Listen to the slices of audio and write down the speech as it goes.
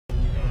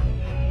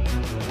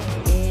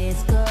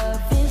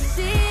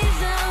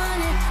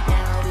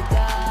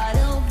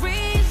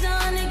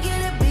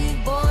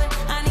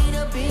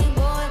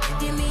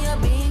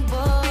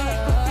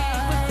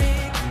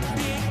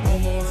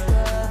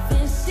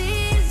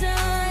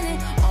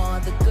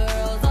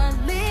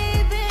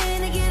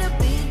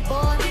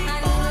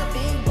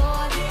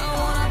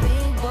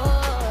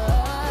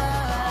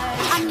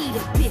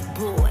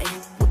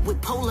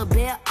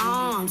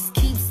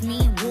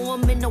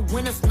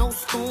a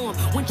snowstorm.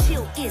 When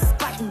chill is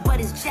biting, but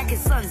his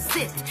jacket's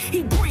unzipped.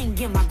 He bring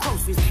in my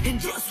groceries in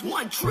just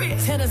one trip.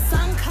 Till the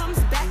sun comes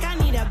back, I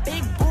need a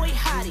big boy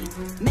hottie.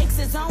 Makes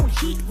his own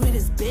heat with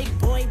his big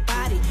boy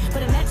body. For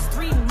the next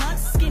 3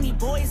 months, skinny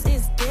boys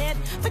is dead.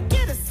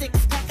 Forget a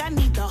six-pack, I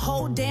need the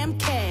whole damn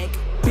keg.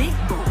 Big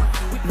boy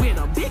with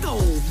a big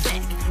old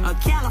back. A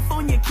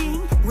California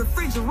king,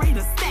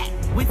 refrigerator stack.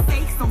 With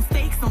steaks on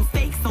steaks on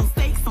steaks on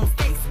steaks on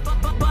steaks.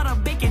 Butter,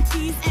 bacon,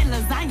 cheese, and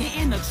lasagna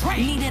in the tray.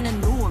 Need an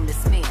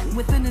enormous man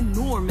with an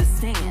enormous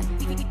stand.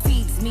 He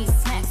feeds me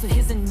snacks with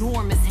his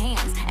enormous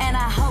hands. And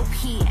I hope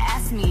he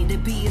asks me to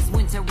be his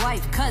winter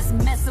wife. Cause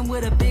messing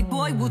with a big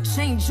boy will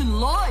change your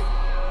life.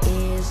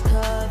 It's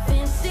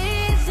cuffing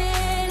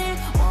season and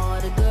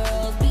all the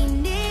girls be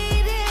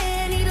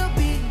needing. Need a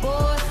big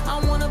boy,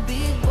 I want a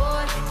big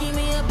boy. Give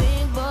me a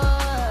big boy.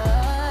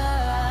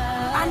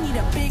 I need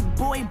a big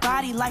boy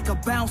body like a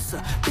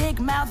bouncer, big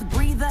mouth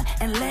breather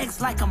and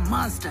legs like a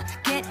monster.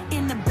 Get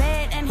in the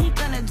bed and he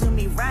gonna do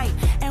me right.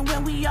 And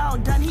when we all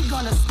done, he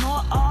gonna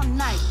snore all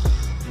night.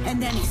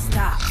 And then he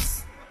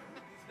stops.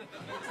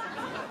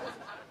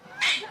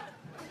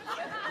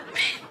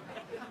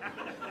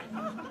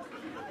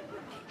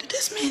 Did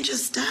this man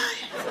just die?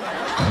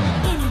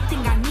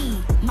 Anything I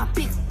need, my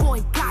big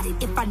boy got it.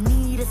 If I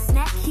need a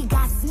snack, he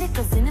got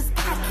Snickers in his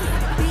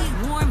pocket.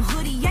 Big warm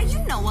hoodie, yeah, you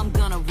know I'm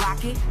gonna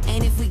rock it.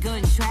 And if we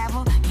gonna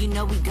travel, you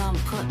know we gonna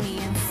put me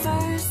in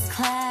first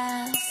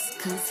class.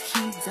 Cause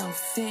he don't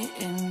fit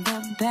in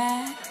the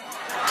back.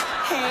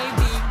 Hey,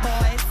 big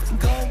boys,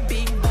 go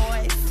big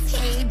boys.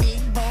 Hey,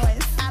 big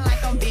boys, I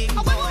like them big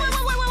boys.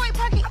 Wait,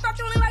 Punkie, I thought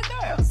you only like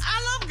girls. I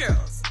love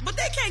girls, but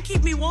they can't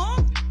keep me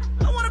warm.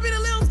 I want to be the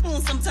little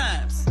spoon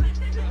sometimes.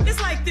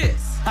 It's like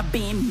this. I've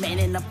been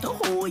manning up the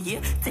whole year,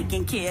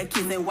 taking care of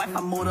kids and wife. I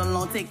mowed the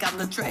lawn, take out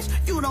the trash.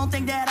 You don't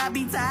think that I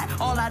be tired?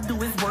 All I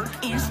do is work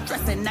and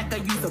stress, and I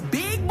could use a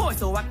big boy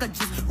so I could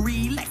just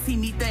relax. He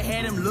need to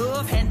have them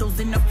love handles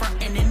in the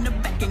front and in the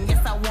back. And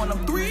yes, I want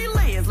them 3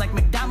 layers like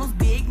McDonald's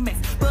Big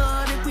Macs.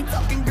 But if we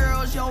talking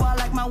girls, yo, I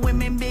like my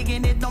women big,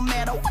 and it don't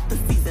matter what the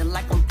season,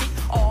 like I'm thick.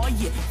 Oh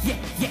yeah, yeah,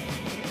 yeah.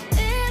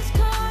 It's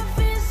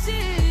coffee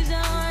season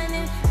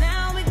and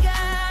now we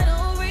got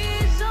a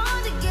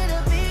reason to get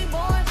a big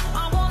boy.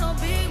 I want a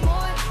big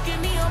boy. Give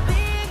me a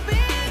big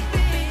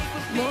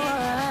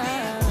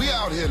boy. We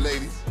out here,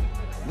 ladies.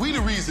 We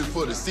the reason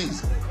for the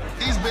season.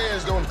 These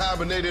bears don't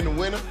hibernate in the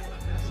winter.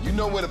 You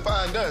know where to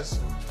find us.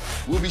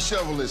 We'll be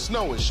shoveling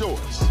snow in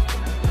shorts.